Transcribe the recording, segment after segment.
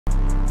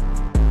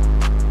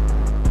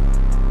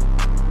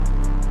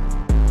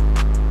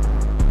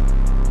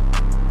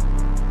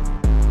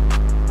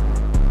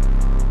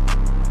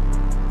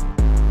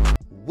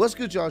What's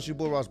good, y'all? It's your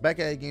boy Ross back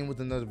at it again with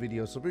another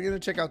video. So we're gonna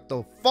check out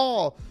the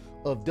fall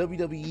of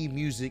WWE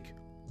music.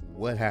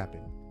 What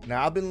happened?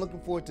 Now, I've been looking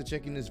forward to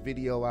checking this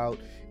video out.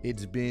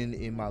 It's been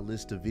in my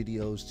list of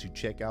videos to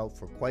check out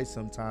for quite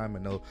some time. I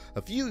know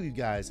a few of you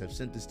guys have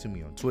sent this to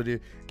me on Twitter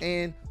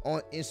and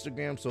on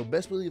Instagram, so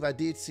best believe I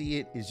did see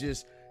it. It's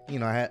just, you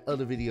know, I had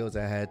other videos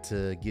I had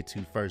to get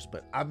to first,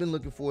 but I've been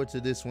looking forward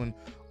to this one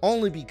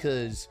only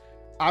because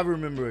I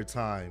remember a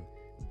time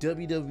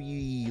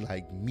WWE,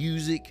 like,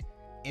 music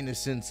in the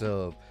sense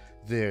of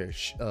their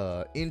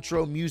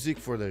intro music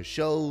for their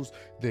shows,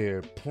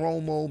 their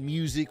promo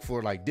music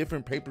for like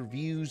different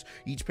pay-per-views.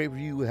 Each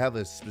pay-per-view would have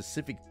a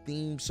specific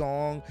theme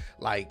song,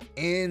 like,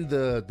 and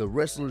the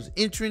wrestlers'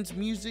 entrance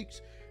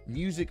music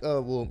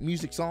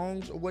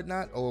songs or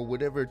whatnot, or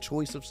whatever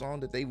choice of song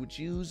that they would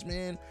choose.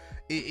 Man,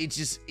 it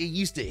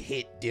used to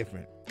hit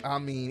different. I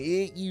mean,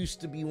 it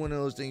used to be one of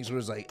those things where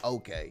it's like,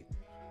 okay,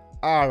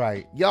 all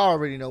right, y'all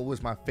already know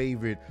what's my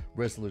favorite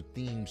wrestler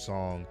theme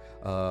song.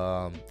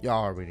 Y'all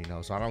already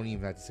know, so I don't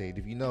even have to say it.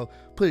 If you know,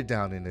 put it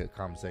down in the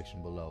comment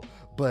section below.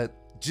 But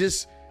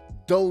just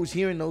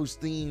hearing those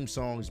theme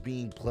songs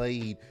being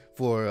played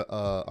for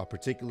a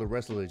particular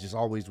wrestler, it just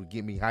always would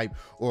get me hyped.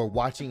 Or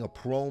watching a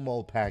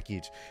promo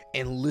package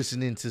and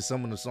listening to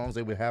some of the songs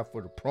they would have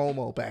for the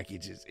promo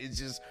packages. It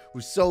just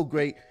was so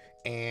great,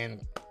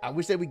 and I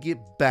wish they would get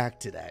back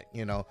to that.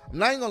 You know, I'm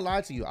not even gonna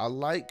lie to you. I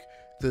like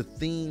the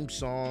theme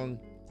song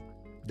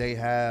they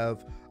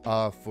have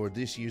for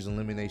this year's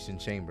Elimination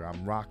Chamber.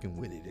 I'm rocking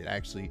with it. It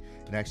actually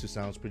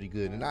sounds pretty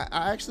good. And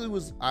I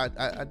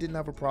didn't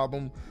have a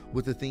problem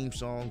with the theme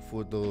song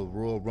for the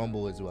Royal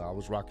Rumble as well. I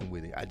was rocking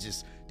with it. I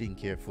just didn't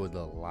care for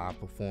the live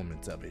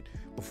performance of it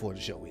before the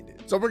show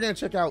ended. So we're gonna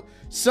check out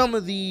some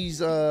of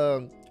these.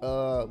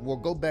 We'll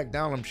go back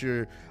down, I'm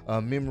sure,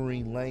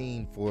 memory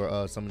lane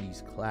for some of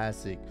these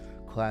classic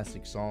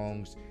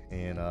songs,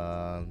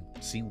 and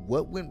see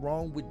what went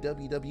wrong with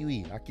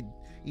WWE. I could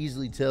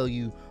easily tell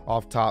you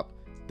off top,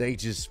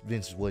 Vince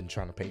wasn't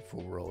trying to pay for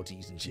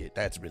royalties and shit.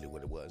 That's really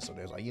what it was. So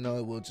they're like, you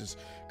know, we'll just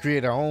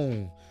create our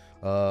own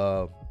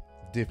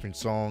different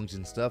songs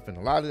and stuff, and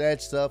a lot of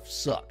that stuff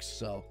sucks.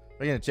 So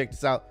we're gonna check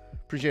this out.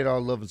 Appreciate all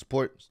the love and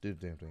support. Let's do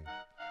the damn thing.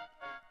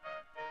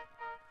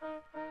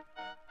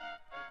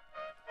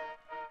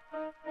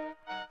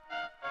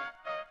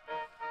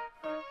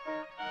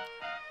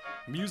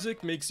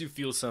 Music makes you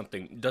feel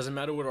something. Doesn't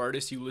matter what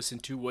artist you listen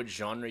to, what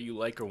genre you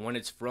like, or when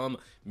it's from.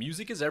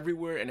 Music is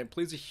everywhere, and it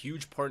plays a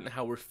huge part in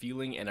how we're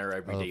feeling in our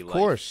everyday life. Of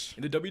course.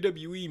 In the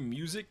WWE,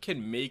 music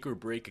can make or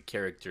break a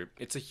character.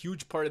 It's a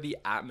huge part of the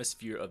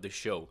atmosphere of the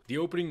show. The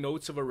opening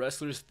notes of a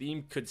wrestler's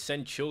theme could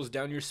send chills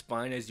down your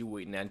spine as you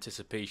wait in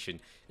anticipation.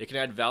 It can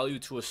add value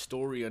to a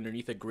story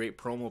underneath a great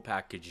promo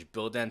package,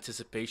 build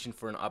anticipation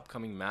for an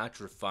upcoming match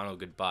or final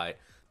goodbye.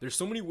 There's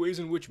so many ways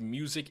in which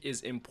music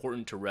is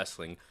important to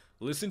wrestling.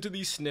 Listen to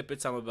these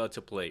snippets I'm about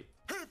to play.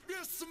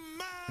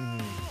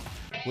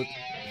 Well,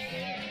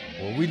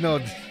 we know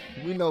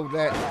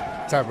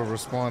that type of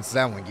response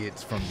that one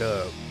gets from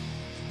Dub.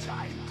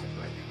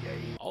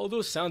 All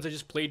those sounds I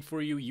just played for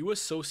you, you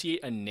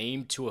associate a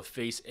name to a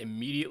face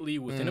immediately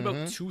within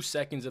about 2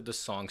 seconds of the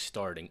song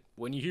starting.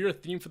 When you hear a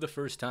theme for the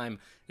first time,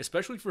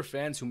 especially for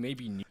fans who may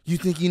be new. You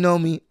think you know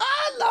me?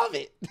 I love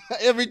it.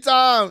 Every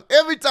time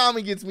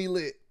it gets me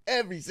lit.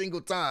 Every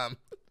single time.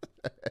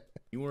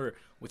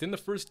 Within the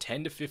first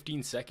 10 to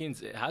 15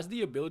 seconds, it has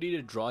the ability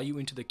to draw you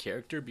into the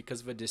character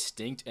because of a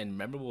distinct and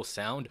memorable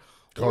sound.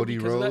 Cody or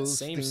because Rhodes of that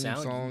same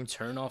sound, song you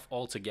turn off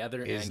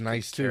altogether is and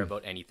nice care too.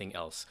 about anything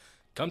else.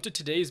 Come to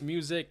today's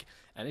music,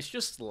 and it's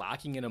just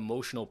lacking an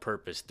emotional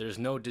purpose. There's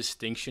no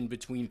distinction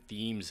between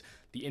themes.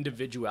 The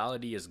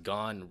individuality is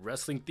gone.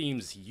 Wrestling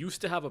themes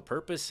used to have a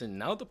purpose, and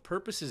now the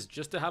purpose is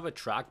just to have a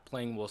track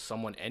playing while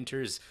someone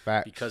enters.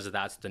 Facts. Because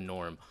that's the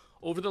norm.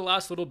 Over the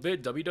last little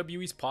bit,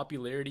 WWE's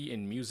popularity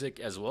in music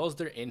as well as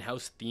their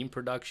in-house theme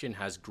production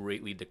has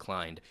greatly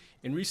declined.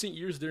 In recent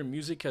years, their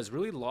music has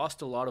really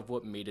lost a lot of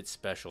what made it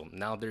special.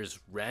 Now there's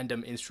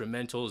random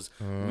instrumentals,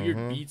 weird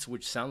beats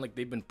which sound like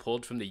they've been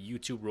pulled from the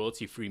YouTube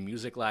royalty-free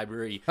music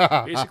library.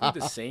 Basically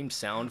the same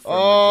sound for a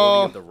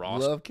majority of the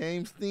roster. Love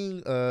Kane's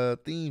theme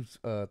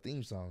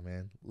song,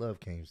 man. Love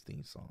Kane's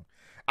theme song.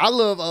 I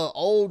love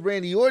old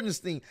Randy Orton's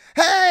thing.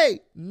 Hey,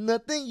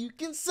 nothing you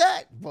can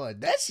say. Boy,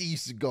 that shit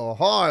used to go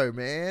hard,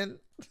 man.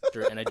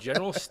 And a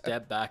general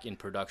step back in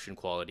production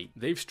quality.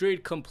 They've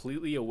strayed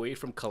completely away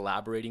from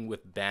collaborating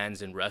with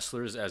bands and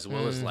wrestlers as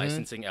well as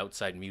licensing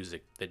outside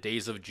music. The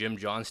days of Jim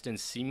Johnston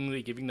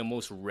seemingly giving the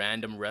most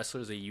random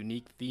wrestlers a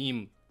unique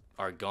theme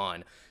are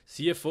gone.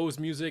 CFO's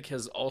music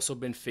has also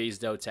been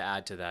phased out to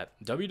add to that.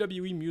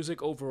 WWE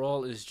music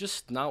overall is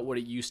just not what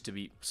it used to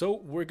be. So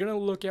we're gonna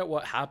look at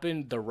what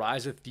happened, the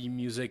rise of theme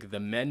music, the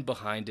men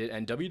behind it,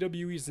 and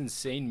WWE's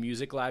insane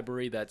music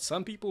library that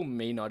some people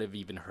may not have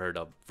even heard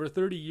of. For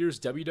 30 years,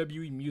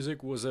 WWE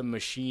music was a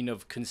machine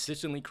of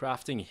consistently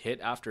crafting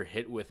hit after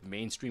hit with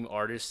mainstream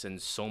artists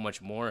and so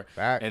much more.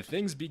 Fact. And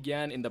things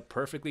began in the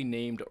perfectly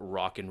named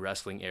rock and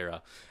wrestling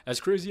era. As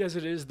crazy as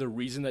it is, the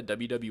reason that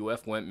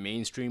WWF went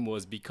mainstream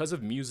was because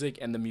of music music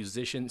and the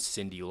musician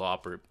Cyndi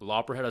Lauper.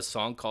 Lauper had a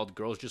song called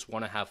Girls Just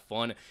Wanna Have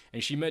Fun,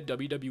 and she met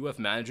WWF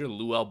manager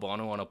Lou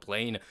Albano on a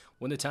plane.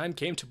 When the time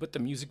came to put the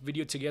music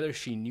video together,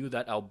 she knew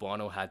that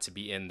Albano had to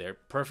be in there.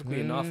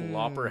 Perfectly enough,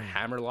 Lauper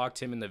hammerlocked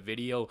him in the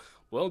video.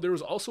 Well, there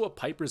was also a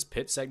Piper's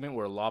Pit segment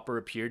where Lauper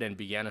appeared and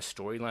began a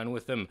storyline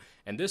with him,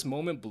 and this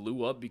moment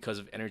blew up because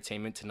of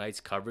Entertainment Tonight's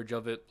coverage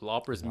of it.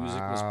 Lauper's music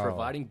was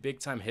providing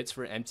big-time hits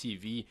for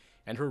MTV,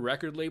 and her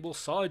record label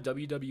saw a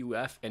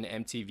WWF and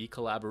MTV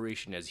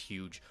collaboration as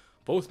huge.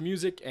 Both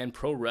music and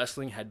pro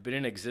wrestling had been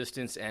in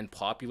existence and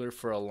popular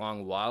for a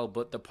long while,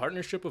 but the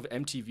partnership of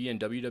MTV and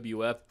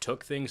WWF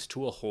took things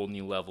to a whole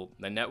new level.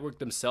 The network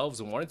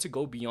themselves wanted to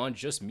go beyond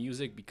just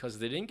music because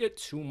they didn't get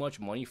too much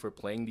money for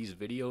playing these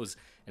videos,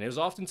 and it was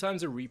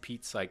oftentimes a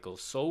repeat cycle,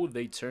 so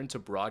they turned to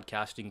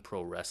broadcasting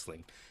pro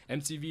wrestling.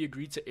 MTV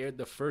agreed to air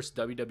the first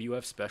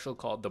WWF special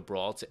called The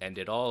Brawl to end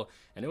it all,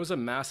 and it was a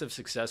massive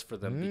success for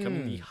them,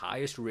 becoming the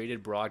highest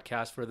rated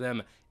broadcast for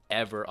them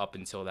ever up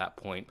until that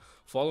point.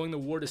 Following the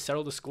war to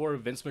settle the score,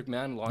 Vince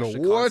McMahon launched a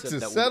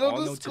concept that we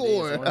all know today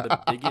is one of the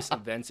biggest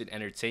events in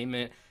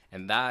entertainment,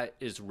 and that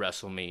is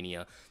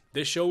WrestleMania.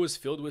 This show was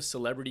filled with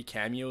celebrity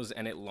cameos,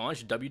 and it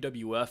launched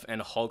WWF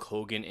and Hulk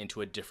Hogan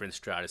into a different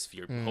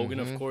stratosphere. Hogan,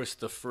 of course,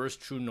 the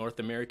first true North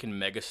American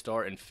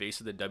megastar and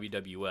face of the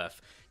WWF.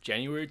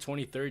 January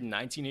 23rd,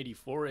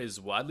 1984 is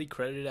widely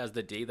credited as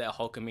the day that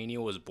Hulkamania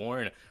was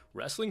born.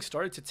 Wrestling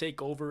started to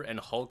take over, and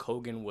Hulk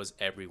Hogan was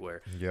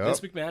everywhere.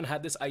 Vince McMahon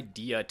had this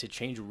idea to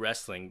change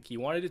wrestling. He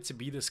wanted it to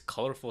be this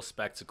colorful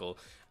spectacle.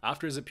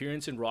 After his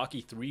appearance in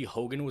Rocky III,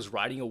 Hogan was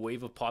riding a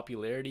wave of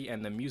popularity,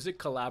 and the music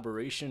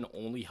collaboration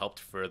only helped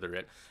further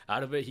it.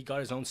 Out of it, he got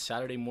his own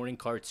Saturday morning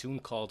cartoon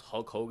called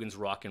Hulk Hogan's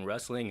Rockin'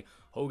 Wrestling.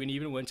 Hogan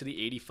even went to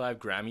the 85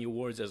 Grammy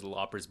Awards as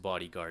Lauper's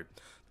bodyguard.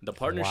 The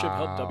partnership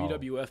helped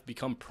WWF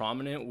become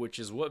prominent, which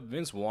is what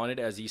Vince wanted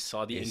as he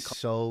saw the income.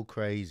 So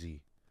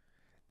crazy.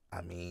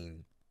 I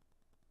mean,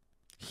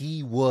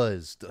 he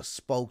was the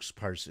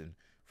spokesperson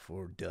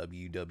for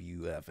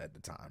WWF at the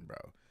time,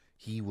 bro.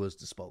 He was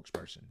the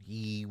spokesperson.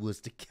 He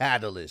was the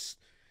catalyst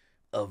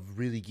of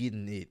really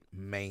getting it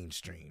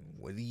mainstream.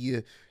 Whether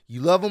you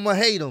love him or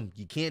hate him,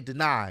 you can't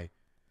deny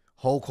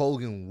Hulk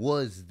Hogan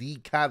was the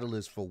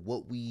catalyst for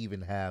what we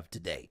even have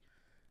today.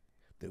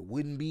 There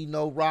wouldn't be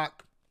no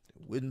Rock.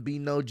 There wouldn't be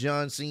no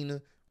John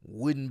Cena.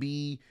 Wouldn't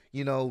be,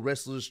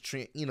 wrestlers,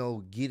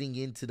 getting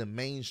into the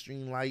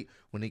mainstream light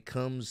when it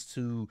comes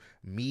to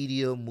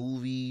media,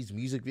 movies,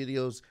 music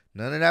videos.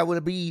 None of that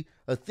would be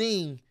a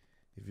thing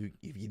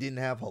if you didn't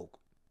have Hulk.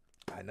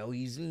 I know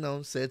he's,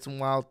 said some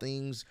wild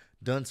things,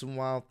 done some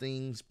wild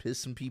things,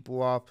 pissed some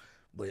people off,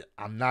 but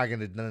I'm not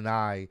going to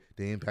deny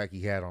the impact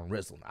he had on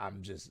wrestling.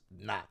 I'm just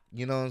not.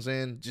 You know what I'm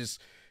saying?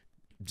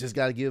 Just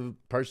got to give a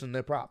person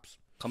their props.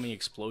 Coming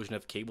explosion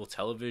of cable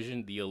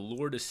television, the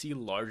allure to see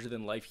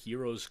larger-than-life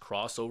heroes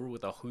cross over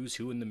with a who's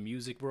who in the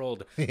music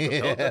world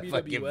propelled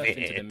WWF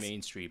into the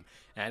mainstream.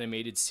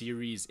 Animated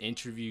series,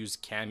 interviews,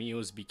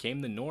 cameos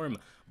became the norm,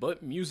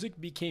 but music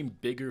became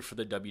bigger for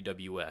the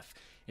WWF.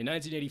 In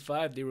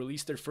 1985, they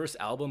released their first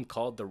album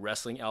called The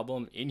Wrestling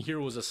Album. In here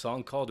was a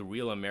song called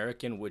Real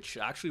American, which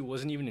actually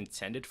wasn't even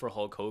intended for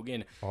Hulk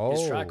Hogan.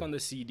 His track on the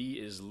CD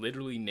is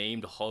literally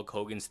named Hulk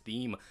Hogan's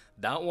theme.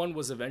 That one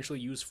was eventually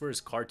used for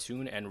his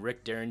cartoon, and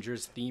Rick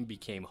Derringer's theme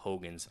became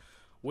Hogan's.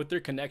 With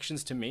their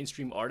connections to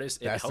mainstream artists,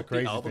 it helped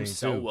the album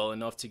sell well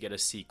enough to get a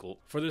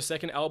sequel. For their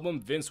second album,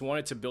 Vince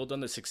wanted to build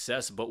on the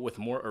success, but with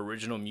more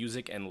original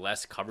music and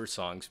less cover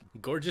songs.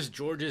 Gorgeous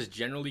George is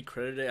generally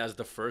credited as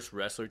the first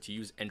wrestler to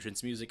use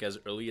entrance music as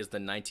early as the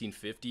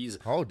 1950s.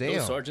 Oh, damn.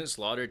 Though Sergeant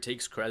Slaughter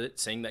takes credit,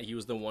 saying that he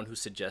was the one who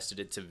suggested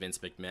it to Vince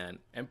McMahon.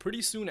 And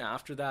pretty soon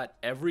after that,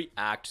 every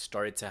act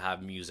started to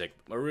have music.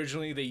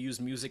 Originally, they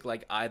used music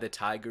like Eye the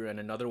Tiger and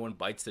Another One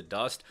Bites the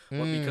Dust,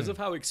 but because of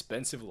how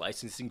expensive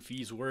licensing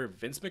fees were,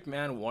 Vince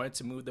McMahon wanted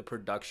to move the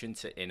production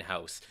to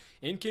in-house.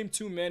 In came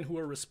two men who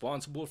are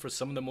responsible for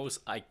some of the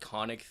most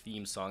iconic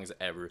theme songs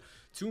ever.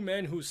 Two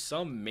men who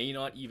some may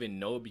not even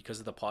know because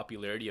of the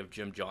popularity of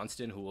Jim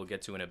Johnston, who we'll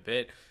get to in a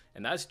bit,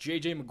 and that's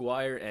J.J.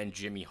 Maguire and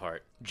Jimmy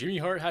Hart. Jimmy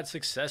Hart had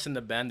success in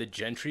the band The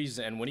Gentrys,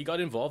 and when he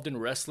got involved in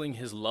wrestling,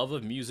 his love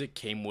of music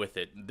came with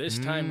it, this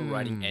time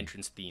writing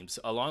entrance themes.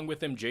 Along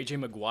with him, J.J.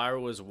 Maguire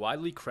was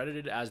widely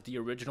credited as the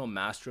original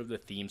master of the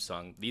theme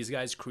song. These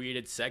guys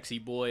created Sexy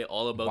Boy,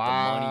 All About the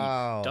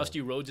Money, Dusty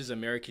Rhodes'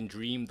 American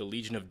Dream, the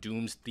Legion of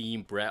Doom's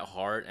theme, Bret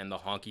Hart, and the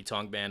Honky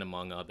Tonk Band,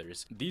 among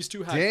others. These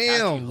two had catchy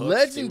hooks,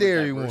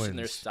 legendary ones in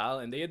their style,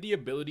 and they had the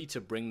ability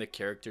to bring the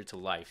character to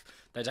life.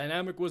 The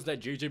dynamic was that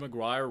J.J.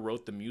 Maguire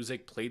wrote the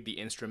music, played the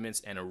instruments,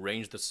 and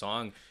arranged the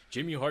song.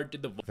 Jimmy Hart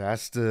did the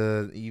That's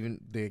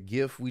the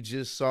gif we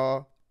just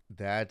saw.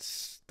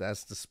 That's the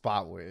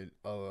spot where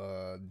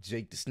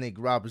Jake the Snake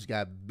Roberts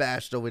got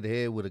bashed over the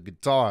head with a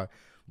guitar,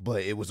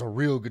 but it was a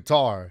real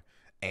guitar,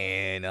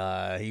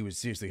 and he was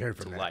seriously hurt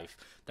from life.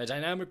 The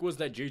dynamic was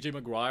that J.J.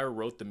 Maguire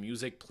wrote the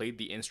music, played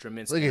the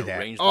instruments, and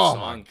arranged the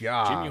song.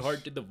 Jimmy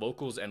Hart did the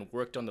vocals and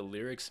worked on the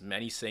lyrics,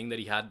 many saying that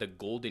he had the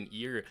golden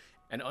ear.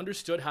 and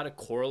understood how to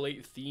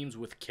correlate themes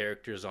with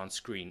characters on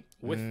screen.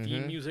 With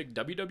theme music,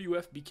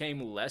 WWF became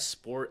less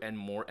sport and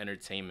more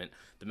entertainment.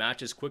 The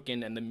matches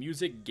quickened and the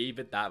music gave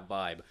it that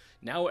vibe.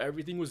 Now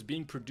everything was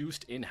being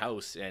produced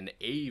in-house, and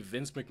A,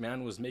 Vince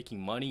McMahon was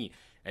making money,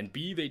 and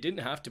B, they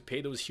didn't have to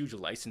pay those huge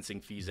licensing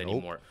fees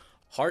anymore.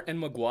 Hart and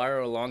Maguire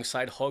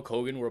alongside Hulk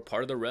Hogan were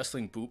part of the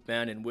wrestling boot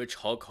band, in which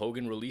Hulk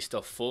Hogan released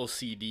a full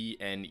CD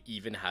and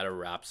even had a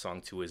rap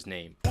song to his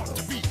name. Want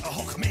to be a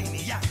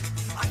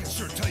Hulkamaniac? I can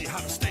sure tell you how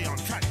to stay on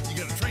track. You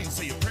gotta train,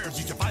 say your prayers,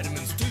 eat your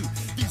vitamins too.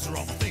 These are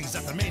all the things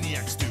that the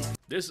maniacs do.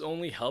 This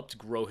only helped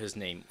grow his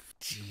name.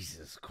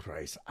 Jesus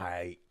Christ,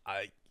 I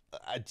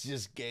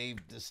just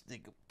gave this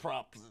nigga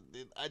props.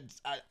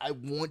 I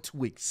want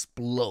to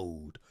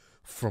explode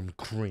from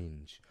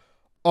cringe.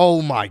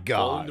 Oh my God.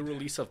 Following the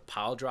release of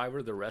Pile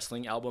Driver, the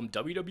wrestling album,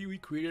 WWE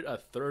created a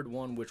third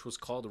one, which was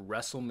called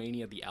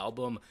WrestleMania the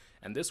Album,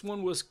 and this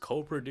one was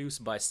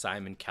co-produced by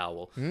Simon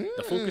Cowell.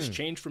 The focus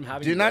changed from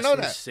having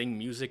wrestlers sing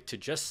music to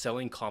just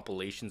selling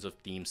compilations of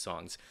theme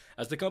songs.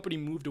 As the company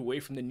moved away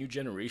from the New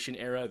Generation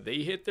era,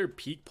 they hit their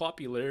peak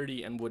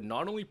popularity and would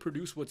not only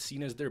produce what's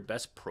seen as their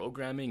best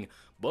programming,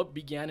 but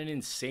began an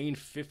insane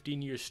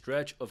 15-year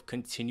stretch of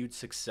continued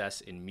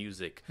success in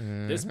music.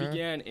 This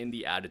began in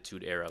the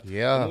Attitude Era,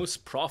 the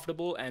most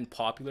profitable and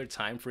popular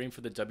time frame for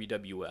the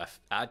WWF.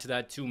 Add to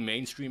that two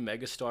mainstream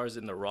megastars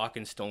in The Rock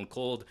and Stone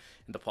Cold,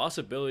 and the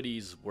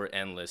possibilities were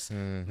endless.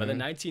 By the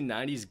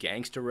 1990s,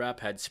 gangster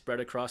rap had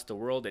spread across the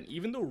world, and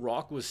even though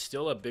rock was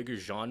still a bigger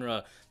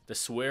genre, the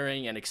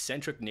swearing and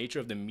eccentric nature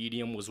of the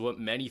medium was what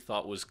many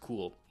thought was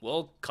cool.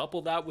 Well,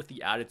 couple that with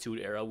the Attitude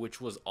Era, which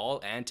was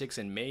all antics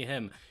and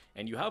mayhem,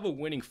 and you have a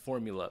winning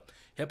formula.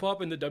 Hip-hop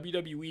and the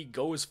WWE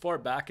go as far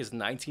back as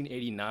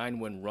 1989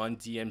 when Run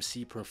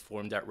DMC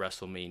performed at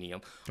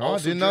WrestleMania. I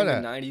didn't know that.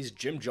 In the 90s,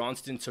 Jim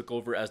Johnston took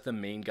over as the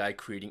main guy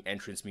creating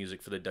entrance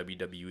music for the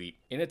WWE.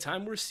 In a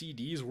time where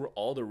CDs were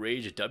all the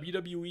rage,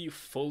 WWE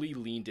fully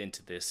leaned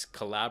into this,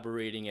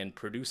 collaborating and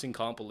producing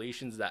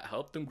compilations that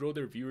helped them grow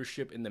their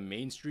viewership in the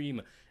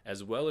mainstream,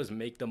 as well as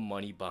make the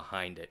money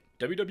behind it.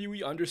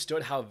 WWE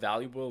understood how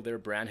valuable their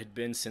brand had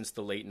been since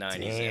the late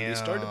 90s, and they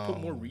started to put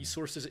more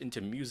resources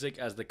into music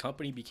as the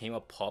company became a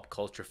pop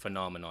culture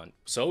phenomenon.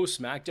 So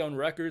SmackDown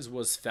Records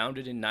was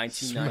founded in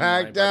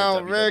 1999 SmackDown by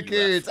the WWF.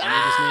 Records! Under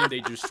this name,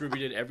 they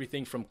distributed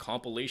everything from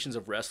compilations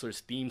of wrestlers'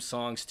 theme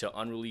songs to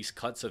unreleased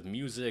cuts of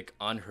music,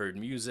 unheard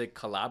music,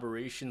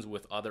 collaborations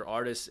with other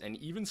artists, and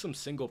even some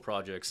single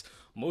projects.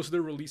 Most of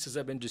their releases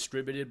have been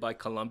distributed by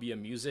Columbia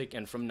Music,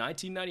 and from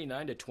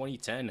 1999 to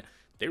 2010,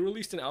 they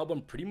released an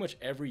album pretty much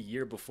every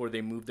year before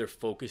they moved their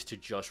focus to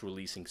just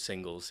releasing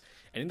singles.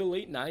 And in the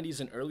late 90s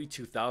and early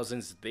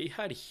 2000s, they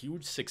had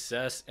huge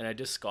success and a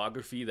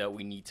discography that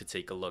we need to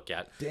take a look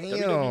at.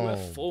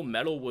 WWF Full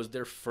Metal was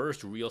their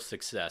first real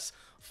success.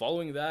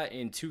 Following that,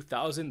 in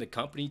 2000, the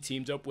company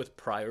teamed up with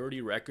Priority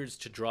Records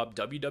to drop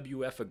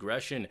WWF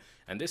Aggression,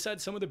 and this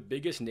had some of the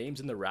biggest names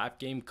in the rap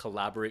game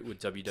collaborate with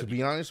WWE. To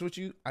be honest with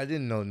you, I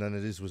didn't know none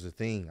of this was a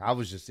thing. I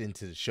was just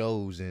into the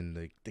shows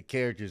and the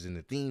characters and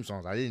the theme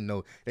songs. I didn't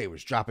know they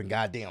was dropping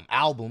goddamn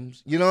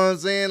albums. You know what I'm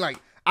saying? Like,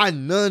 I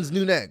nuns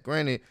knew that.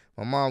 Granted,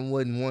 my mom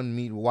wouldn't want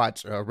me to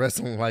watch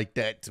wrestling like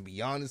that, to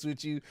be honest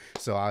with you.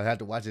 So I had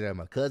to watch it at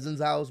my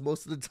cousin's house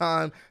most of the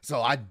time.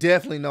 So I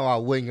definitely know I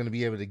wasn't going to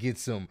be able to get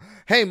some,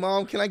 hey,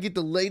 Mom, can I get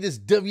the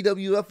latest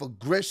WWF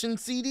Aggression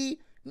CD?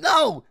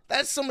 No,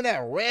 that's some of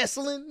that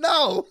wrestling.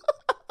 No.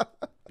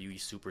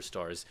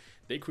 Superstars.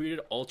 They created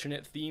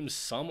alternate themes,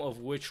 some of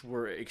which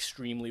were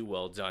extremely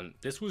well done.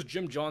 This was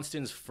Jim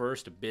Johnston's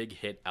first big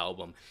hit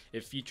album.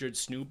 It featured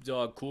Snoop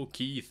Dogg, Kool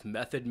Keith,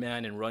 Method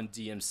Man, and Run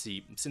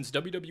DMC. Since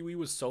WWE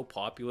was so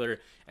popular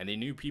and they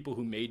knew people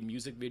who made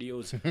music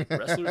videos,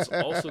 wrestlers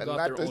also got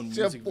their own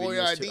music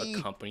videos to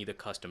accompany the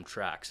custom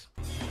tracks.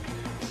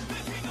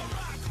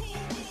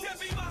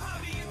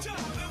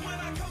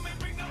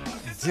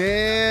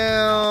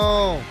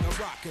 Damn. The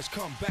Rock has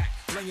come back,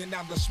 laying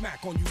down the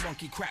smack on you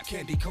monkey crap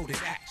candy coated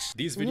axe.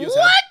 These videos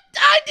What?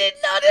 I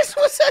didn't know this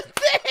was a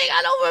thing.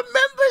 I don't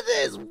remember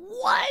this.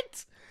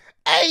 What?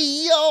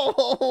 Hey,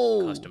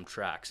 yo. Custom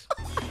tracks.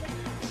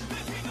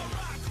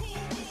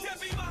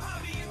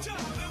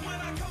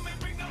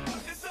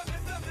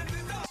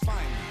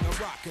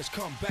 The Rock has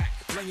come back,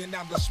 laying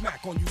down the smack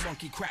on you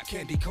monkey crap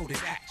candy coated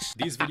axe.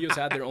 These videos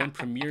had their own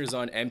premieres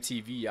on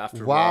MTV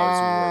after Raw's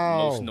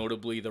War, most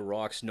notably The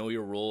Rock's Know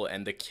Your Role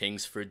and The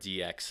Kings for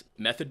DX.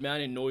 Method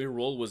Man in Know Your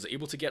Role was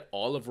able to get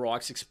all of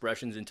Rock's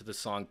expressions into the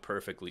song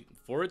perfectly.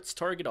 For its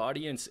target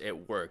audience,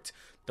 it worked.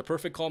 The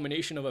perfect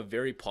culmination of a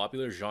very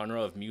popular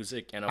genre of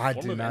music and a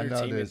form of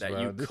entertainment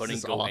that you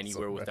couldn't go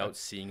anywhere without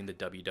seeing in the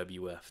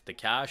WWF. The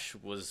cash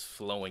was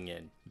flowing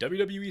in.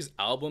 WWE's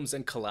albums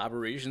and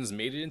collaborations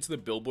made it into the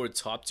Billboard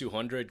Top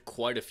 200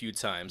 quite a few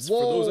times.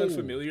 For those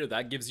unfamiliar,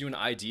 that gives you an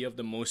idea of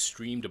the most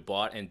streamed,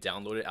 bought, and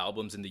downloaded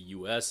albums in the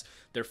US.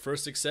 Their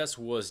first success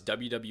was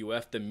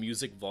WWF The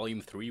Music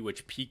Volume 3,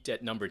 which peaked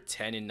at number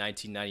 10 in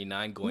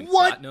 1999, going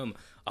platinum.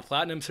 A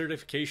platinum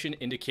certification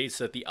indicates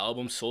that the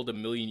album sold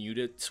 1 million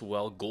units,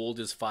 while gold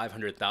is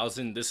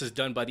 500,000. This is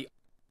done by the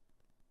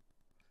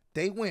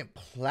They went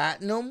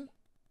platinum?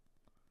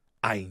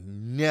 I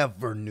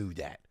never knew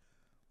that.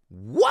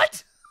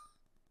 What?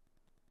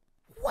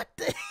 What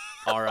the?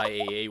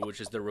 RIAA, which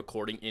is the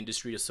Recording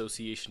Industry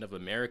Association of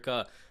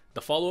America.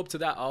 The follow-up to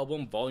that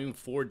album, Volume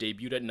 4,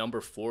 debuted at number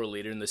 4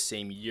 later in the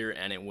same year,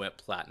 and it went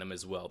platinum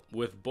as well,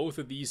 with both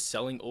of these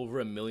selling over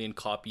 1 million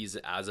copies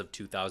as of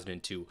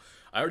 2002.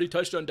 I already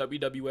touched on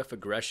WWF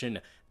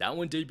Aggression. That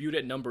one debuted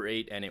at number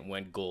 8, and it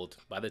went gold.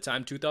 By the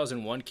time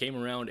 2001 came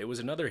around, it was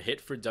another hit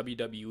for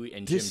WWE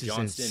and Jim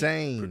Johnston,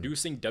 insane.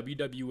 producing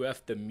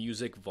WWF The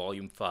Music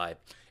Volume 5.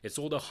 It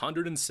sold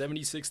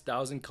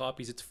 176,000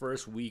 copies its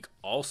first week,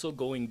 also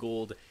going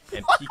gold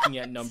and peaking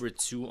at number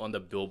 2 on the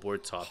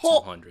Billboard Top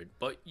 200.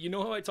 But you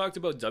know how I talked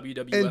about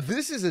WWF? And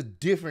this is a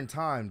different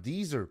time.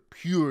 These are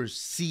pure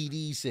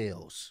CD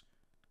sales.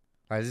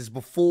 Like, this is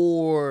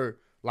before,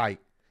 like,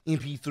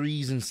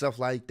 MP3s and stuff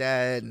like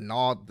that, and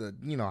all the,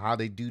 you know, how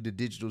they do the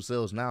digital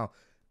sales now.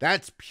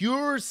 That's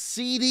pure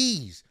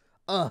CDs.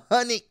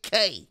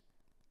 100K.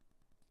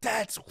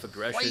 That's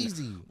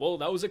crazy. Well,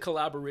 that was a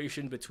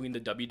collaboration between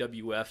the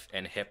WWF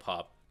and hip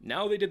hop.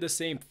 Now they did the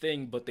same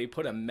thing, but they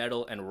put a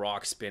metal and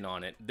rock spin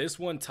on it. This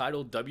one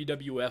titled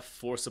WWF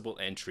Forcible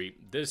Entry.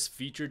 This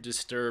featured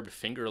Disturbed,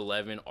 Finger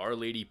 11, Our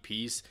Lady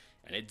Peace,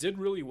 and it did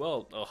really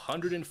well.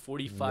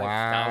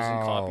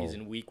 145,000 copies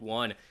in week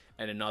 1.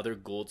 And another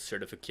gold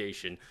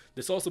certification.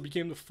 This also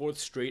became the 4th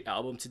straight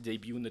album to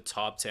debut in the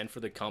top 10 for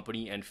the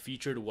company and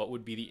featured what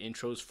would be the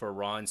intros for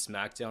Raw and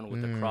SmackDown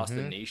with Across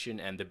the Nation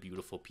and The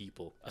Beautiful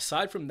People.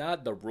 Aside from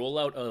that, the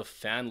rollout of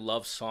fan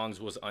love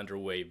songs was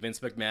underway. Vince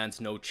McMahon's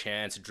No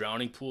Chance,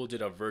 Drowning Pool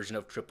did a version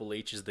of Triple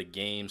H's The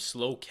Game,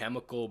 Slow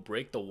Chemical,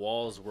 Break the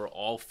Walls were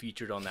all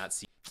featured on that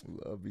CD.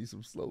 Love me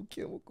some Slow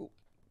Chemical.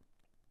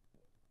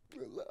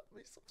 Love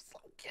me some Slow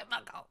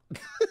Chemical.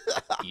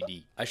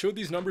 I showed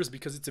these numbers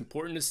because it's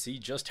important to see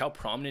just how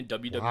prominent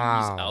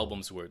WWE's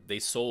albums were. They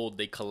sold,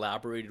 they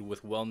collaborated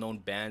with well-known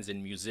bands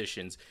and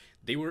musicians.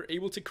 They were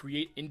able to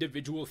create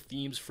individual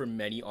themes for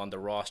many on the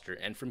roster.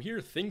 And from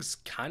here, things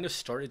kind of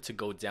started to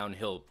go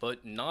downhill,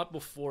 but not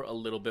before a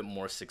little bit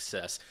more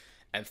success.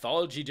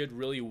 Anthology did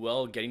really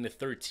well, getting to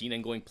 13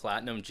 and going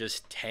platinum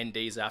just 10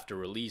 days after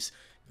release.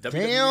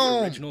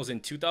 WWE Originals in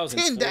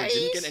 2004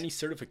 didn't get any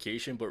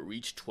certification but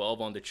reached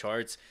 12 on the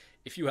charts.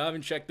 If you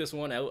haven't checked this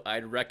one out,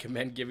 I'd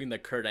recommend giving the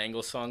Kurt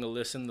Angle song a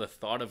listen. The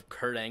thought of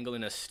Kurt Angle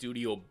in a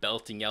studio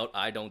belting out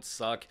I Don't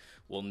Suck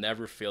will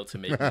never fail to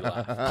make you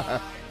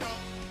laugh.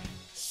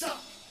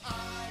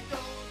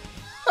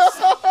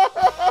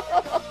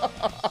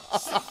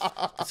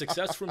 The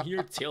success from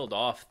here tailed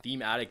off.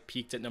 Theme Addict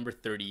peaked at number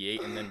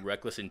 38, and then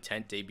Reckless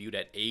Intent debuted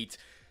at 8.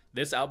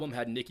 This album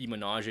had Nicki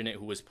Minaj in it,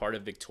 who was part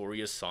of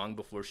Victoria's song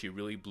before she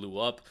really blew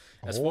up.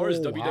 As far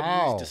as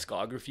WWE's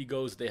discography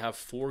goes, they have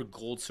 4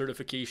 gold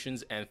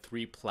certifications and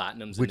 3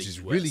 platinums, which in the is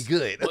US. really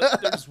good.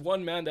 But there's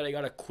one man that I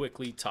gotta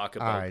quickly talk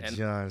about. All right,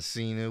 John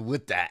Cena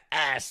with the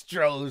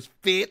Astros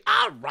fit.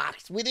 I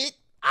rocks with it.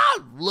 I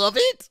love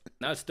it.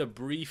 That's the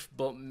brief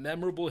but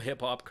memorable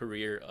hip-hop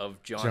career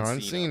of John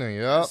Cena,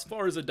 yep. As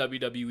far as a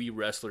WWE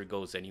wrestler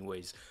goes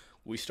anyways.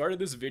 We started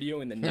this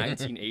video in the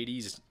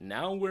 1980s.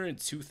 Now we're in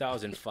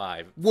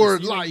 2005.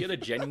 Word life. life. He had a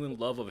genuine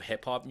love of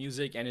hip-hop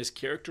music, and his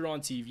character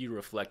on TV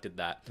reflected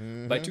that.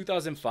 By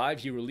 2005,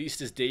 he released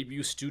his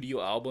debut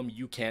studio album,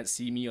 You Can't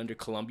See Me, under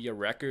Columbia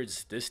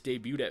Records. This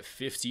debuted at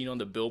 15 on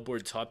the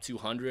Billboard Top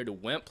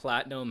 200, went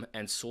platinum,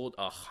 and sold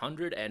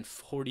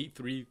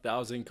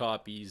 143,000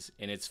 copies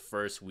in its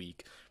first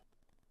week.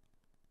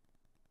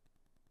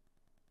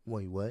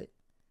 Wait, what?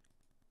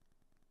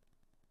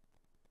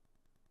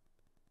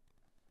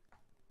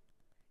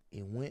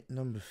 It went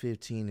number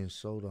 15 and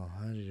sold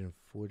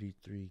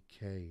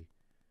 143K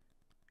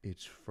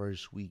its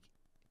first week.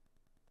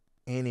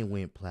 And it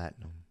went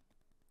platinum.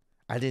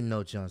 I didn't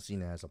know John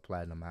Cena has a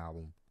platinum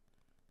album.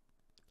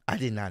 I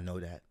did not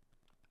know that.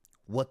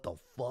 What the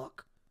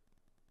fuck?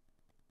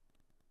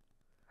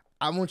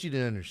 I want you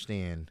to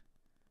understand.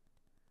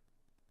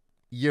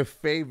 Your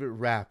favorite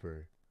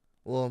rapper.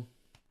 Well,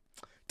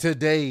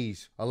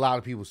 today's, a lot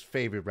of people's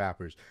favorite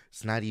rappers.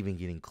 It's not even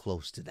getting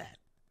close to that.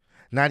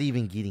 Not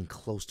even getting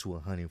close to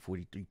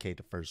 143K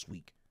the first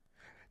week.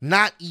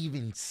 Not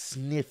even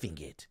sniffing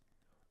it.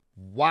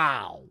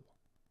 Wow.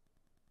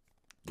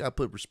 Gotta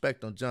put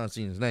respect on John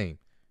Cena's name.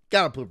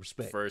 Gotta put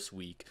respect. First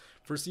week.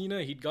 For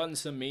Cena, he'd gotten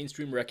some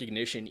mainstream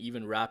recognition,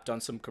 even rapped on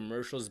some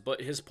commercials,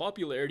 but his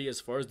popularity as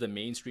far as the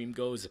mainstream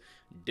goes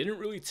didn't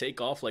really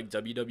take off like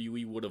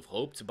WWE would have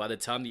hoped. By the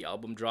time the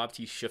album dropped,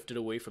 he shifted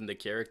away from the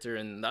character,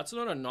 and that's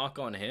not a knock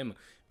on him.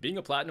 Being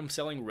a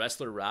platinum-selling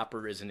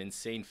wrestler-rapper is an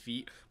insane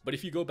feat, but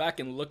if you go back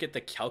and look at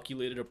the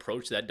calculated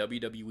approach that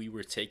WWE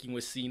were taking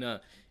with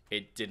Cena,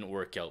 it didn't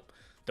work out.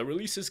 The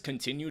releases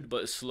continued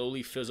but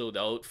slowly fizzled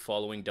out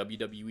following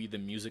WWE The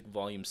Music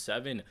Volume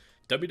 7.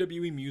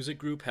 WWE Music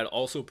Group had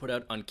also put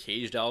out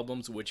Uncaged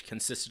albums, which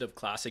consisted of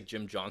classic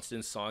Jim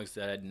Johnston songs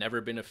that had never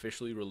been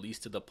officially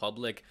released to the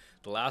public.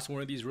 The last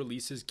one of these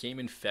releases came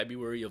in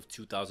February of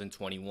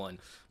 2021.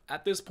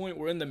 At this point,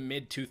 we're in the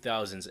mid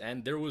 2000s,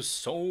 and there was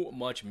so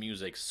much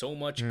music, so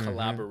much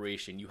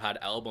collaboration. You had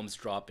albums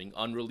dropping,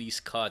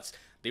 unreleased cuts.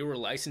 They were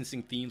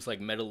licensing themes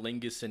like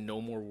Metalingus and No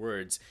More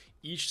Words.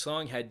 Each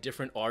song had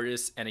different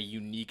artists and a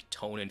unique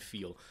tone and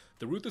feel.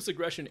 The Ruthless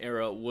Aggression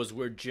era was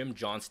where Jim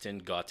Johnston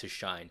got to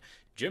shine.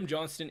 Jim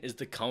Johnston is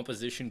the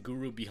composition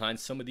guru behind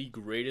some of the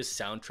greatest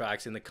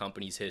soundtracks in the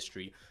company's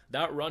history.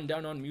 That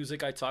rundown on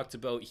music I talked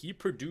about, he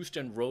produced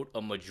and wrote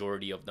a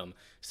majority of them,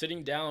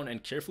 sitting down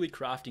and carefully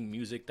crafting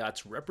music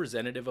that's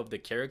representative of the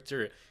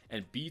character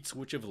and beats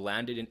which have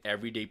landed in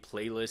everyday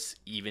playlists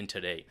even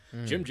today.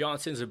 Jim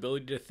Johnston's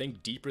ability to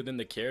think deeper than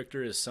the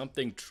character is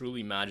something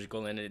truly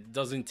magical, and it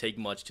doesn't take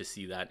much to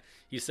see that.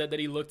 He said that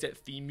he looked at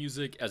theme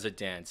music as a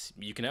dance.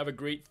 You can have a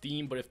great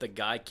theme, but if the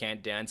guy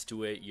can't dance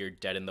to it, you're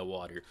dead in the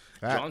water.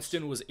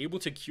 Johnston was able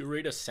to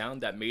curate a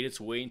sound that made its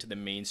way into the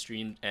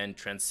mainstream and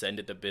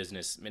transcended the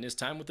business. In his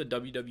time with the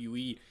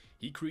WWE,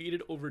 he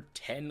created over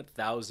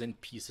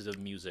 10,000 pieces of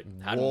music,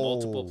 had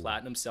multiple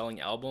platinum-selling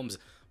albums,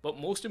 but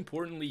most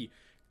importantly,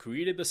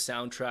 created the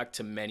soundtrack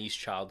to many's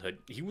childhood.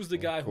 He was the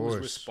guy who was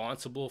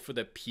responsible for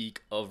the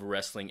peak of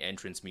wrestling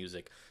entrance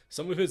music.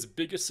 Some of his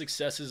biggest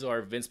successes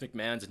are Vince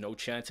McMahon's No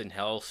Chance in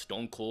Hell,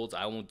 Stone Cold's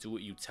I Won't Do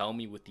What You Tell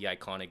Me with the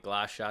iconic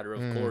Glass Shatter,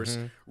 of course,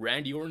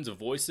 Randy Orton's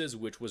Voices,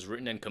 which was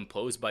written and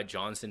composed by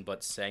Johnson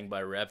but sang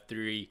by Rev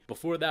 3.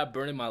 Before that,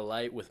 Burning My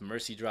Light with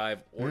Mercy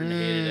Drive. Orton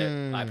hated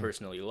it. I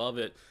personally love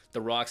it.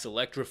 The Rock's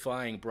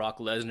Electrifying, Brock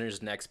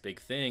Lesnar's Next Big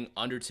Thing,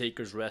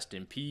 Undertaker's Rest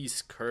in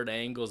Peace, Kurt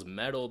Angle's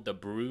Metal, The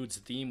Brood's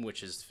theme,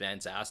 which is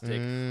fantastic,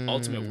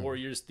 Ultimate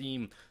Warrior's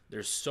theme.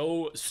 There's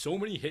so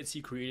many hits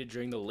he created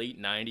during the late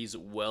 90s,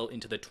 well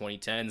into the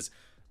 2010s,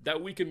 that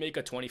we could make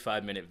a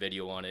 25-minute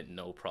video on it,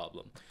 no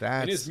problem.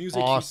 That's in his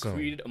music, awesome. he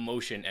created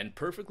emotion and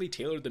perfectly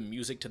tailored the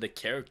music to the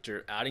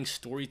character, adding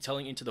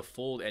storytelling into the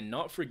fold and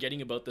not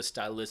forgetting about the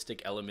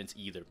stylistic elements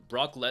either.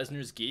 Brock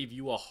Lesnar's gave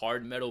you a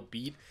hard metal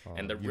beat,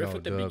 and the riff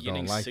at the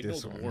beginning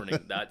signaled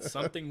warning that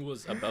something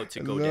was about to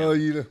go down.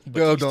 You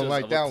don't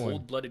like that one. A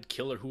cold-blooded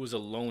killer who was a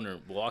loner,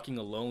 walking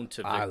alone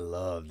to I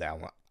love that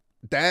one.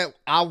 That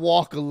I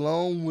walk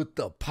alone with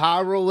the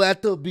pyro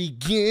at the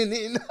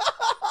beginning.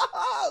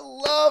 I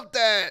love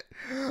that.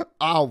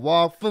 I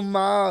walk for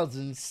miles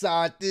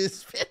inside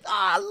this pit.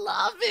 I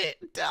love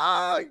it,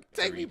 dog.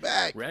 Take me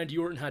back. Randy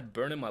Orton had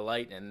Burning My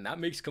Light, and that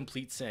makes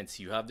complete sense.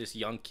 You have this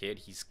young kid.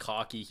 He's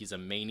cocky. He's a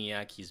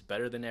maniac. He's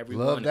better than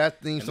everyone. Love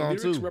that theme song, too.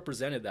 The lyrics too.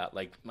 represented that.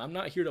 Like, I'm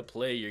not here to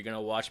play. You're going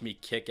to watch me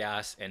kick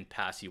ass and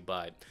pass you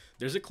by.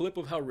 There's a clip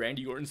of how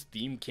Randy Orton's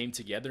theme came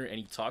together, and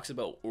he talks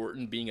about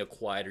Orton being a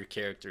quieter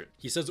character.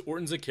 He says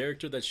Orton's a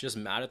character that's just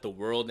mad at the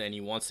world, and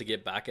he wants to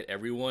get back at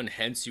everyone.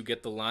 Hence, you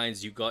get the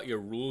lines, you got your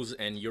rules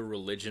and your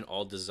religion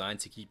all designed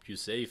to keep you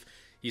safe.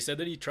 He said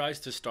that he tries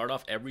to start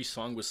off every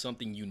song with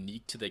something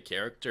unique to the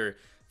character.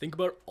 Think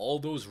about all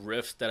those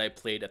riffs that I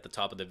played at the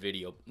top of the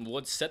video.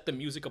 What set the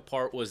music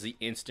apart was the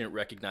instant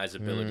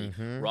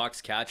recognizability.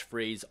 Rock's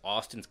catchphrase,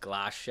 Austin's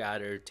Glass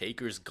Shatter,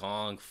 Taker's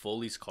Gong,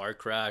 Foley's Car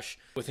Crash.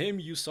 With him,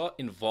 you saw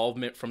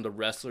involvement from the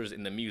wrestlers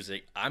in the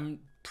music.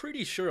 I'm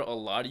pretty sure a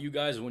lot of you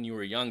guys, when you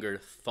were younger,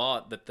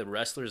 thought that the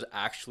wrestlers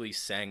actually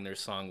sang their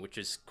song, which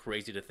is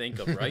crazy to think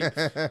of, right?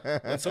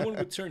 When someone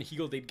would turn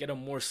heel, they'd get a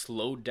more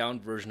slowed down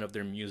version of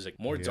their music,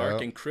 more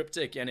dark and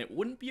cryptic, and it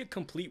wouldn't be a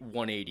complete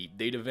 180.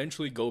 They'd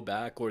eventually go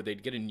back, or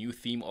they'd get a new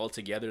theme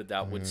altogether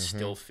that would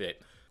still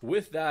fit.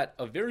 With that,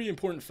 a very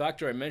important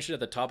factor I mentioned at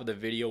the top of the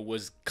video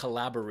was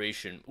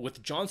collaboration.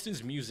 With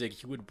Johnston's music,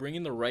 he would bring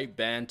in the right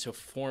band to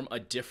form a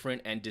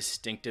different and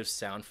distinctive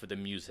sound for the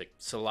music.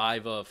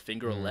 Saliva,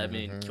 Finger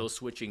 11,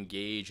 Killswitch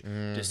Engage,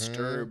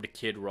 Disturbed,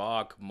 Kid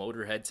Rock,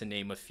 Motorhead, to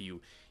name a few.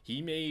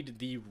 He made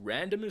the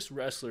randomest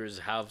wrestlers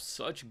have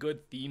such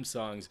good theme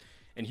songs,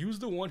 and he was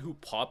the one who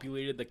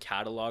populated the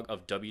catalog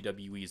of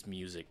WWE's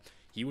music.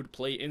 He would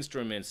play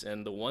instruments,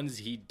 and the ones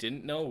he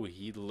didn't know,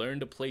 he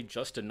learned to play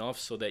just enough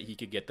so that he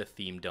could get the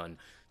theme done.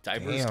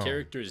 Diverse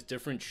characters,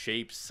 different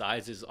shapes,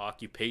 sizes,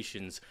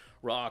 occupations,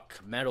 rock,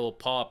 metal,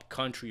 pop,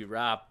 country,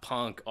 rap,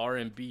 punk,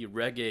 R&B,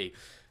 reggae.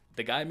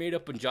 The guy made a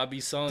Punjabi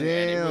song, and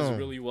it was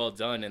really well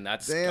done, and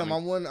that's...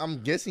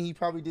 I'm guessing he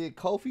probably did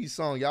Kofi's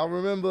song. Y'all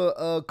remember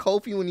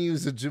Kofi when he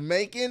was a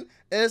Jamaican?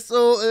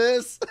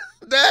 SOS?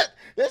 that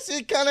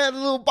shit kind of had a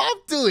little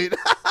bop to it.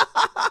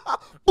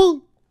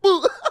 Boo,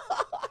 boo.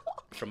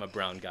 From a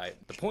brown guy.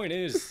 The point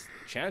is,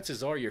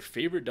 chances are your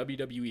favorite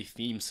WWE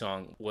theme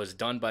song was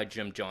done by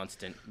Jim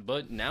Johnston,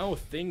 but now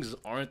things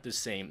aren't the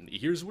same.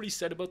 Here's what he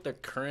said about the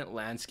current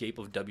landscape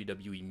of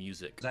WWE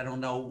music. I don't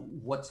know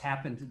what's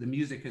happened to the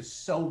music. Is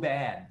so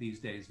bad these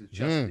days. It's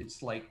just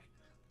it's like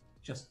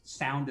just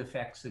sound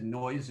effects and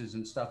noises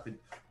and stuff. It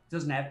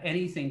doesn't have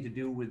anything to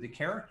do with the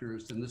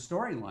characters and the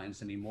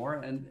storylines anymore,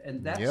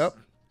 and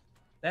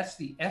that's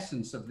the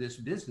essence of this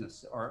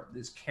business, are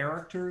these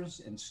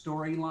characters and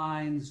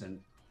storylines, and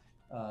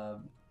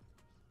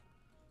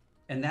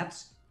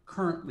that's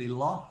currently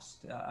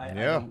lost.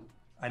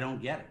 I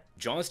don't get it.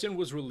 Johnston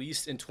was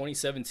released in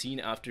 2017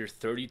 after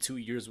 32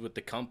 years with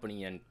the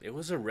company, and it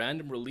was a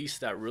random release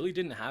that really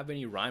didn't have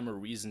any rhyme or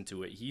reason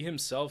to it. He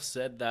himself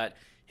said that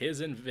his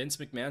and Vince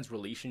McMahon's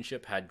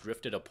relationship had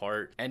drifted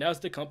apart, and as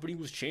the company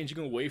was changing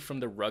away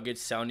from the rugged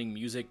sounding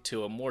music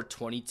to a more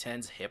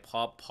 2010s hip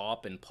hop,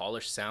 pop, and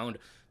polished sound,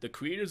 the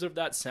creators of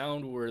that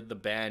sound were the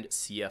band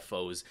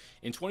CFOs.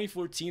 In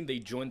 2014, they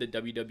joined the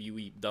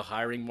WWE. The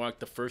hiring marked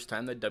the first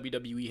time that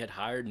WWE had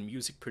hired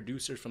music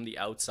producers from the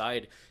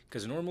outside,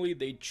 because normally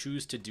they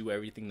choose to do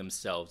everything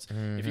themselves.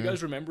 If you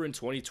guys remember, in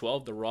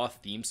 2012, the Raw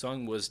theme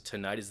song was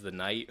Tonight is the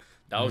Night.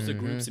 That was the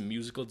group's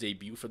musical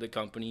debut for the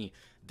company.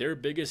 Their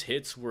biggest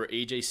hits were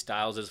AJ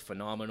Styles'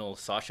 Phenomenal,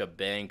 Sasha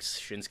Banks,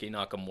 Shinsuke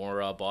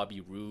Nakamura,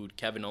 Bobby Roode,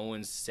 Kevin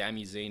Owens,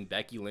 Sami Zayn,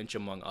 Becky Lynch,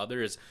 among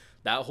others.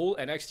 That whole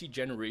NXT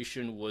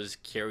generation was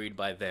carried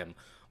by them.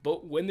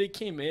 But when they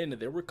came in,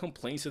 there were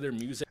complaints of their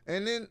music.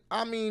 And then,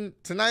 I mean,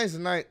 Tonight's the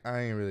Night,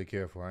 I ain't really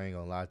care for. I ain't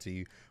gonna lie to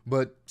you.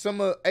 But some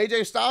of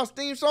AJ Styles'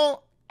 theme song,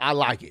 I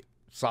like it.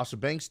 Sasha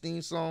Banks'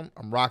 theme song,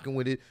 I'm rocking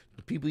with it.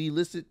 The people he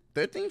listed,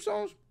 their theme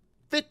songs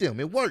fit them.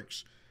 It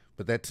works.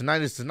 But that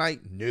Tonight is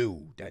Tonight,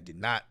 no, that did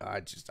not. I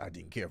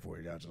didn't care for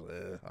it. I was just,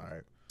 all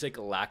right.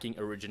 Lacking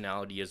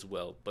originality as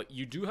well, but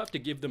you do have to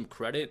give them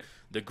credit.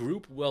 The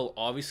group, while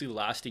obviously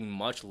lasting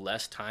much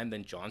less time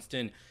than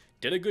Johnston,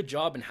 did a good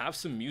job and have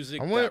some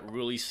music that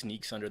really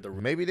sneaks under the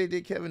Maybe they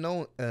did Kevin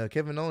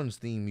Owens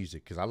theme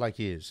music, because I like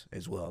his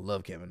as well. I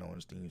love Kevin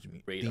Owens theme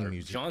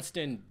music.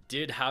 Johnston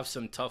did have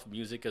some tough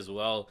music as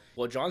well.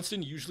 While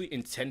Johnston usually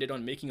intended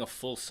on making a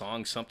full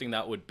song, something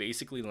that would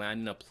basically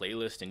land in a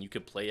playlist and you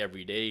could play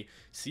every day,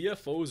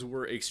 CFOs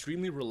were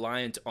extremely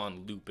reliant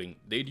on looping.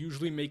 They'd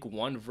usually make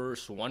one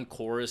verse, one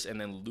chorus, and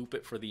then loop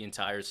it for the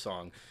entire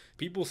song.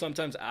 People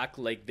sometimes act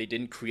like they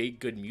didn't create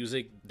good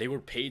music. They were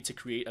paid to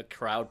create a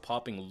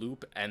crowd-popping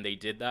loop, and they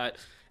did that.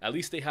 At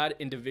least they had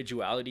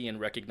individuality and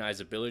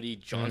recognizability.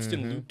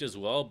 Johnston looped as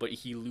well, but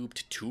he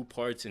looped 2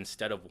 parts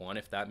instead of 1,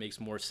 if that makes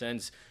more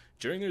sense.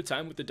 During their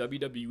time with the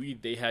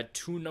WWE, they had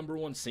 2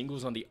 #1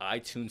 singles on the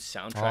iTunes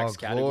soundtracks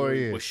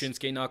category, with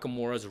Shinsuke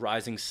Nakamura's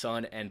Rising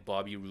Sun and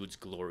Bobby Roode's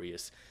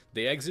Glorious.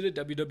 They exited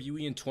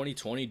WWE in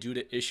 2020 due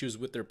to issues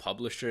with their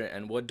publisher,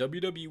 and what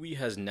WWE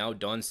has now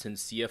done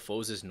since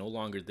CFOs is no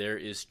longer there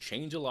is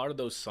change a lot of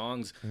those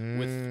songs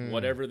with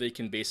whatever they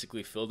can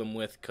basically fill them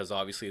with, because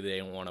obviously they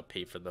don't want to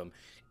pay for them.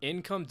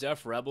 In come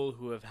Def Rebel,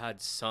 who have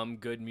had some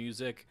good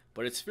music,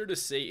 but it's fair to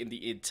say in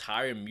the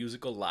entire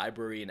musical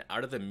library and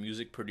out of the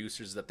music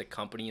producers that the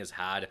company has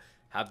had,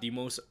 have the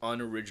most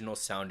unoriginal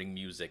sounding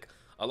music.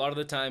 A lot of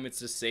the time it's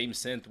the same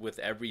synth with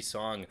every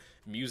song.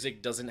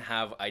 Music doesn't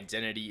have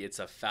identity. It's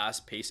a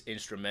fast-paced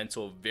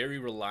instrumental, very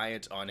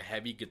reliant on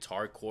heavy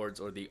guitar chords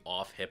or the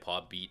off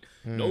hip-hop beat.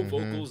 No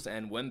vocals,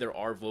 and when there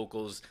are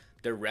vocals,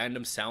 they're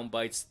random sound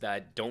bites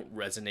that don't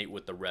resonate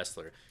with the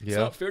wrestler. It's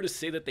not fair to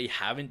say that they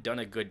haven't done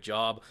a good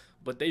job,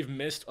 but they've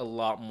missed a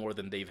lot more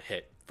than they've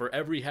hit. For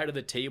every head of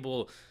the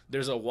table,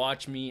 there's a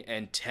Watch Me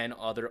and 10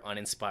 other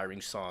uninspiring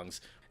songs.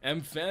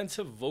 And fans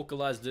have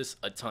vocalized this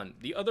a ton.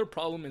 The other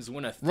problem is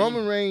when a theme...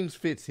 Roman Reigns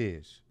fits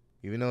his.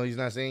 Even though he's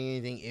not saying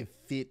anything, it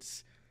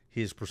fits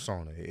his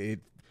persona.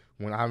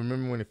 When I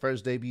remember when it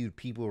first debuted,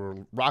 people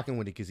were rocking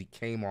with it because he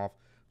came off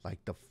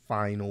like the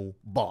final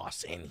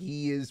boss. And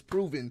he is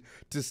proven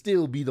to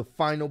still be the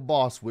final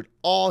boss with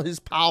all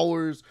his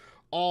powers,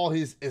 all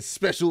his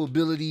special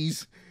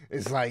abilities.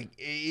 It's like,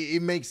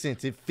 it makes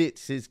sense. It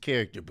fits his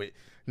character. But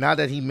now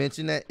that he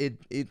mentioned that,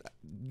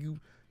 you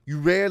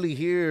rarely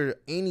hear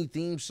any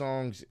theme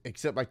songs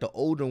except like the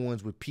older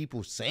ones with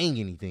people saying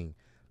anything.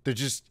 They're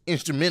just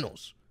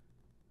instrumentals.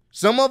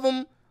 Some of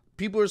them,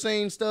 people are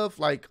saying stuff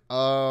like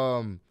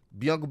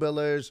Bianca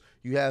Belair's,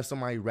 you have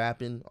somebody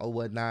rapping or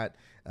whatnot.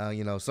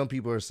 Some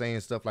people are saying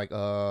stuff like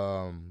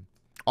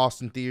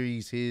Austin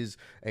Theory's, his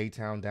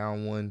A-Town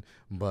Down one,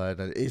 but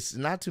it's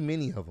not too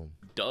many of them.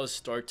 Does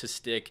start to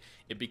stick,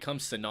 it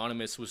becomes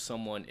synonymous with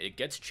someone. It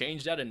gets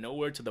changed out of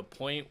nowhere to the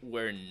point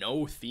where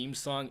no theme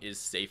song is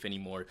safe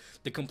anymore.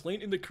 The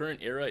complaint in the current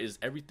era is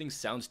everything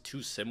sounds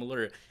too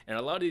similar, and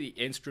a lot of the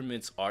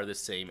instruments are the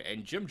same.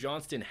 And Jim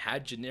Johnston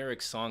had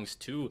generic songs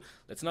too.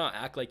 Let's not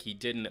act like he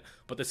didn't,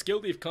 but the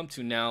skill they've come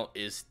to now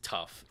is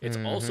tough. It's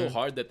also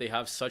hard that they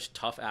have such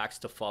tough acts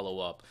to follow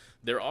up.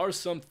 There are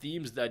some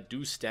themes that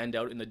do stand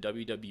out in the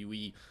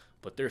WWE,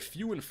 but they're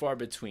few and far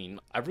between.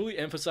 I've really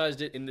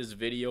emphasized it in this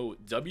video.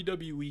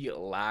 WWE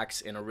lacks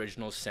an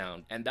original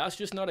sound, and that's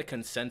just not a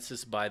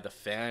consensus by the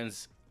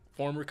fans.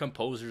 Former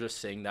composers are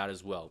saying that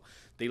as well.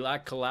 They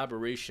lack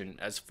collaboration.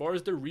 As far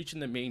as their reach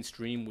in the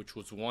mainstream, which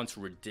was once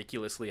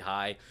ridiculously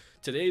high,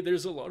 today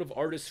there's a lot of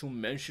artists who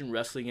mention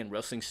wrestling and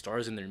wrestling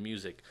stars in their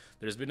music.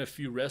 There's been a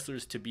few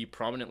wrestlers to be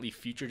prominently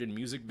featured in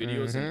music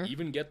videos and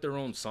even get their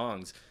own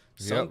songs.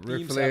 Some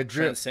themes have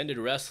transcended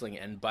wrestling,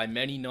 and by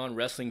many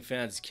non-wrestling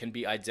fans can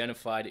be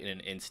identified in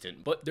an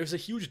instant. But there's a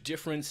huge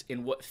difference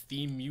in what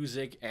theme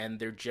music and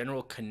their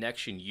general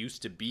connection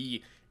used to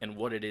be and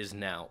what it is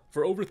now.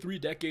 For over 3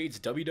 decades,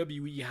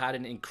 WWE had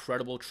an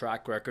incredible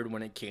track record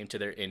when it came to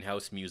their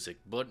in-house music,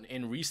 but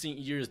in recent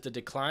years, the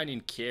decline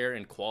in care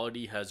and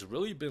quality has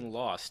really been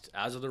lost.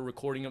 As of the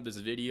recording of this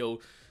video,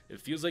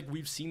 it feels like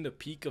we've seen the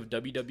peak of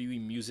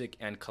WWE music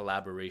and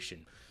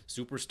collaboration.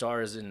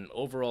 Superstars and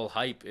overall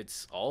hype,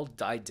 it's all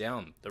died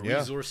down. The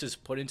resources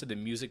put into the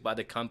music by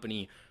the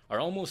company are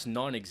almost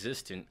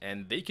non-existent,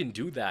 and they can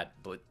do that,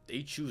 but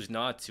they choose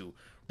not to.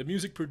 The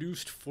music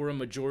produced for a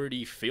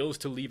majority fails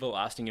to leave a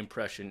lasting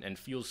impression and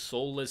feels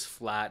soulless,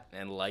 flat,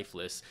 and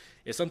lifeless.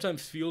 It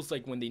sometimes feels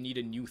like when they need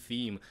a new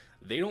theme,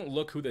 they don't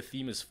look who the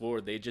theme is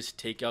for, they just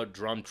take out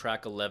drum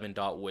track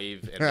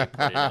 11.wave and they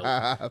put it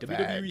out.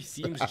 WWE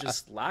themes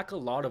just lack a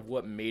lot of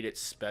what made it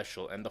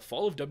special, and the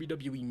fall of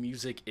WWE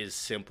music is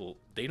simple.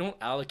 They don't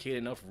allocate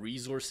enough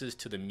resources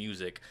to the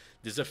music.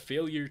 There's a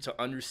failure to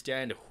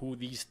understand who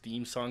these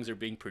theme songs are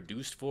being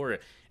produced for,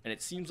 and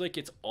it seems like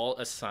it's all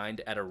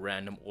assigned at a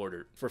random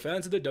order. For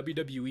fans of the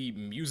WWE,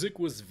 music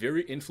was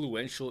very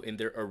influential in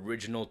their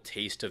original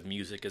taste of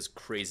music, as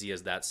crazy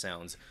as that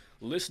sounds.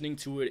 Listening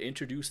to it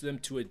introduced them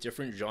to a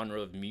different genre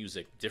of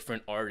music,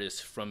 different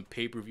artists, from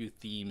pay-per-view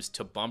themes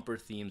to bumper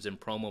themes and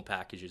promo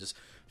packages.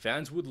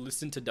 Fans would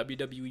listen to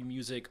WWE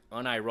music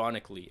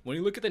unironically. When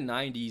you look at the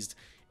 90s,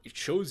 it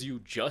shows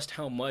you just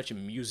how much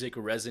music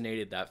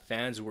resonated that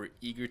fans were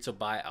eager to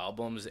buy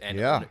albums and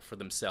own it for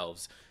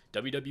themselves.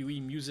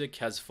 WWE music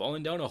has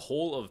fallen down a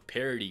hole of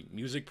parody.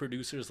 Music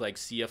producers like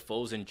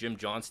CFOs and Jim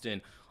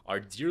Johnston are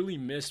dearly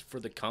missed for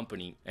the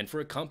company, and for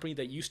a company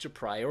that used to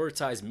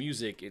prioritize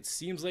music, it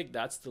seems like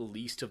that's the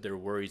least of their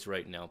worries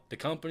right now. The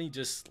company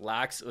just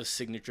lacks a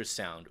signature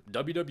sound.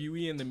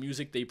 WWE and the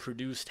music they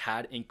produced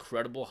had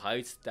incredible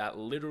heights that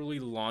literally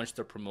launched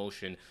the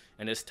promotion,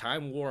 and as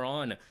time wore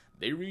on,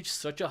 they reached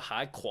such a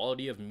high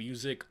quality of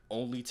music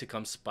only to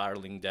come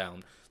spiraling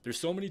down. There's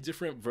so many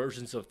different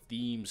versions of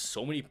themes,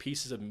 so many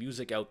pieces of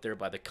music out there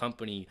by the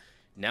company,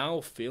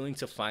 now failing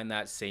to find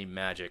that same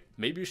magic.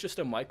 Maybe it's just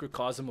a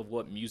microcosm of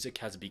what music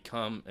has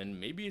become, and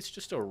maybe it's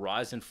just a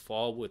rise and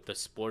fall with the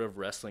sport of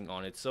wrestling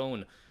on its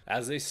own.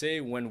 As they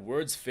say, when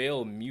words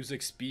fail,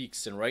 music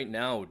speaks, and right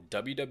now,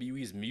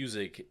 WWE's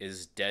music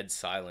is dead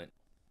silent.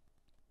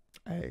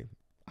 Hey,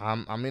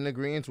 I'm in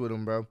agreement with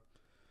him, bro.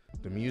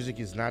 The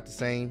music is not the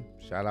same.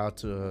 Shout out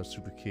to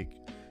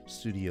Superkick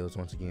Studios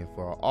once again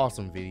for an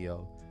awesome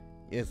video.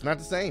 It's not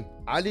the same.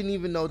 I didn't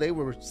even know they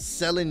were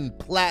selling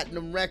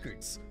platinum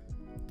records.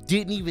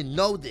 Didn't even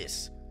know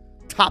this.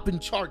 Topping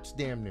charts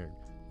damn near.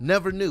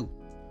 Never knew.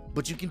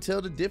 But you can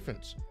tell the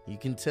difference. You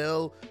can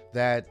tell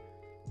that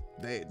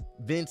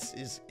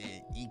Vince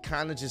he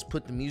kind of just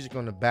put the music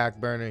on the back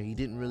burner. He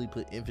didn't really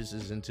put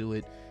emphasis into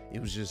it. It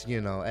was just, you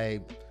know,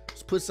 hey,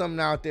 let's put something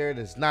out there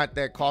that's not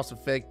that cost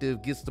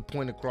effective, gets the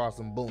point across,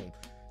 and boom.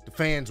 The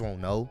fans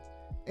won't know.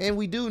 And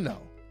we do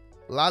know.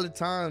 A lot of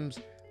times,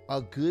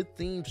 a good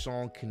theme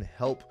song can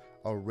help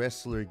a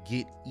wrestler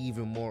get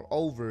even more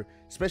over,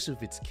 especially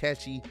if it's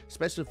catchy,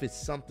 especially if it's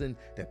something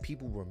that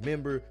people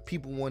remember,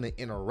 people want to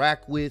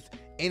interact with,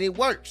 and it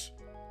works.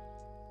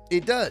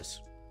 It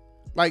does.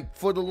 Like,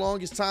 for the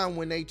longest time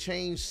when they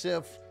changed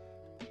Seth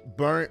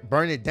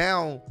burn it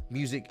down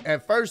music,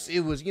 at first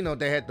it was, you know,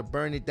 they had to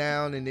burn it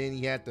down, and then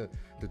he had the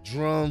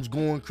drums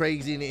going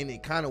crazy, and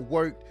it kind of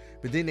worked.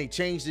 But then they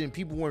changed it and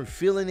people weren't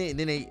feeling it, and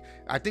then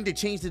I think they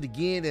changed it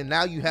again, and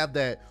now you have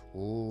that,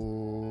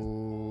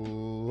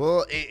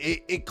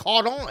 it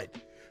caught on.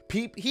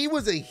 He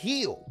was a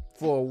heel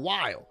for a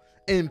while,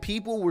 and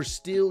people were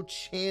still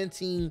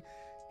chanting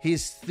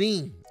his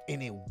theme,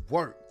 and it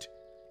worked.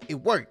 It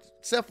worked.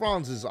 Seth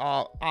Rollins is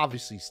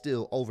obviously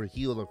still over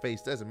heel or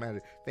face, doesn't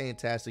matter.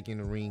 Fantastic in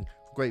the ring,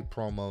 great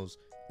promos.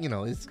 You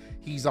know,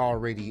 he's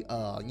already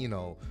you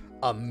know,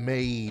 a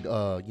made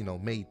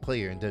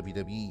player in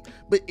WWE,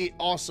 but it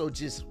also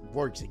just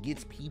works. It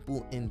gets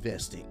people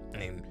invested,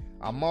 and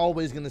I'm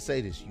always gonna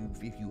say this: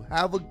 if you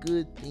have a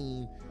good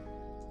theme,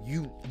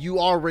 you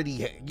already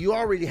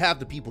have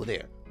the people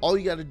there. All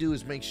you got to do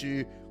is make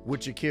sure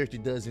what your character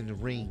does in the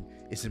ring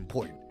is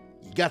important.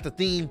 You got the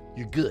theme,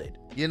 you're good.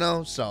 You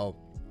know, so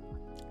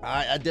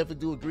I definitely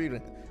do agree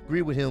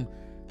with him.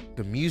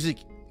 The music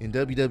in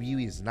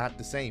WWE is not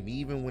the same,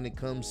 even when it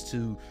comes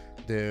to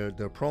their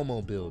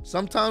promo build.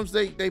 Sometimes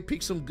they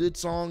pick some good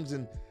songs,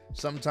 and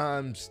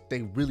sometimes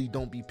they really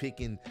don't be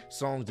picking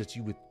songs that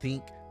you would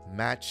think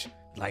match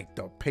like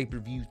the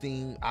pay-per-view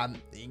thing.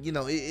 You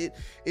know,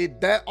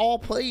 it that all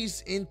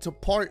plays into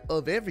part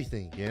of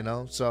everything, you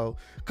know. So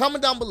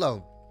comment down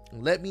below,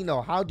 let me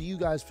know, how do you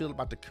guys feel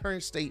about the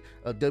current state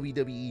of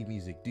WWE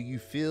music? Do you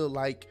feel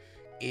like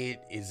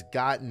it is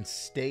gotten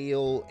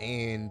stale,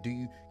 and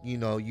do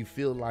you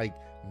feel like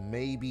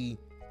maybe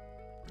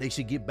they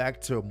should get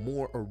back to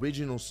more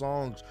original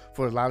songs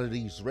for a lot of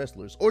these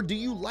wrestlers? Or do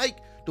you like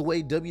the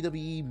way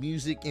WWE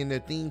music and their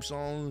theme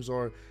songs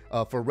or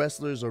for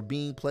wrestlers are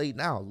being played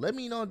now? Let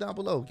me know down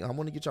below. I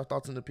want to get your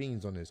thoughts and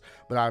opinions on this.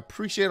 But I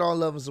appreciate all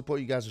love and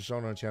support you guys are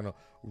showing on the channel.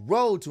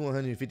 Road to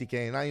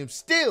 150K, and I am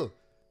still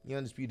the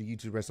undisputed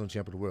YouTube wrestling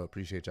champ of the world.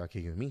 Appreciate y'all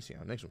kicking with me. See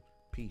y'all next one.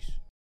 Peace.